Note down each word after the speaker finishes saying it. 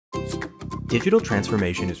Digital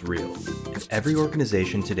transformation is real, and every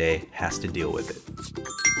organization today has to deal with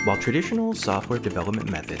it. While traditional software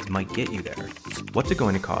development methods might get you there, what's it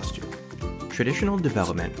going to cost you? Traditional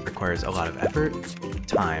development requires a lot of effort,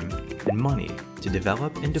 time, and money to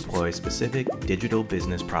develop and deploy specific digital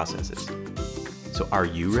business processes. So are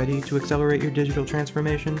you ready to accelerate your digital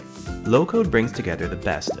transformation? Low-code brings together the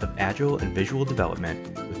best of agile and visual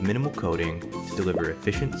development with minimal coding to deliver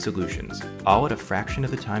efficient solutions, all at a fraction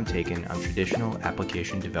of the time taken on traditional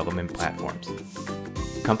application development platforms.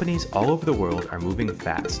 Companies all over the world are moving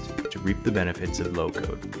fast to reap the benefits of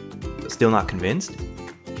low-code. Still not convinced?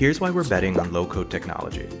 Here's why we're betting on low-code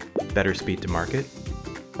technology: better speed to market,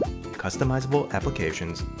 customizable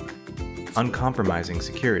applications, uncompromising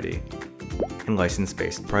security, and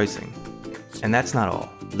license-based pricing. And that's not all.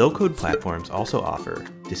 Low-code platforms also offer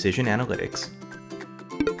decision analytics,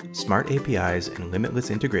 smart APIs and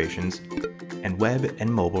limitless integrations, and web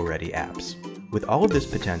and mobile-ready apps. With all of this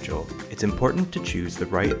potential, it's important to choose the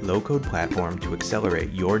right low-code platform to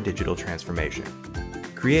accelerate your digital transformation.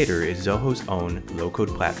 Creator is Zoho's own low-code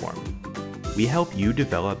platform. We help you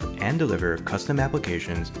develop and deliver custom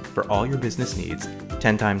applications for all your business needs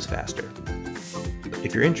 10 times faster.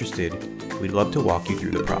 If you're interested, we'd love to walk you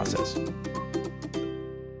through the process.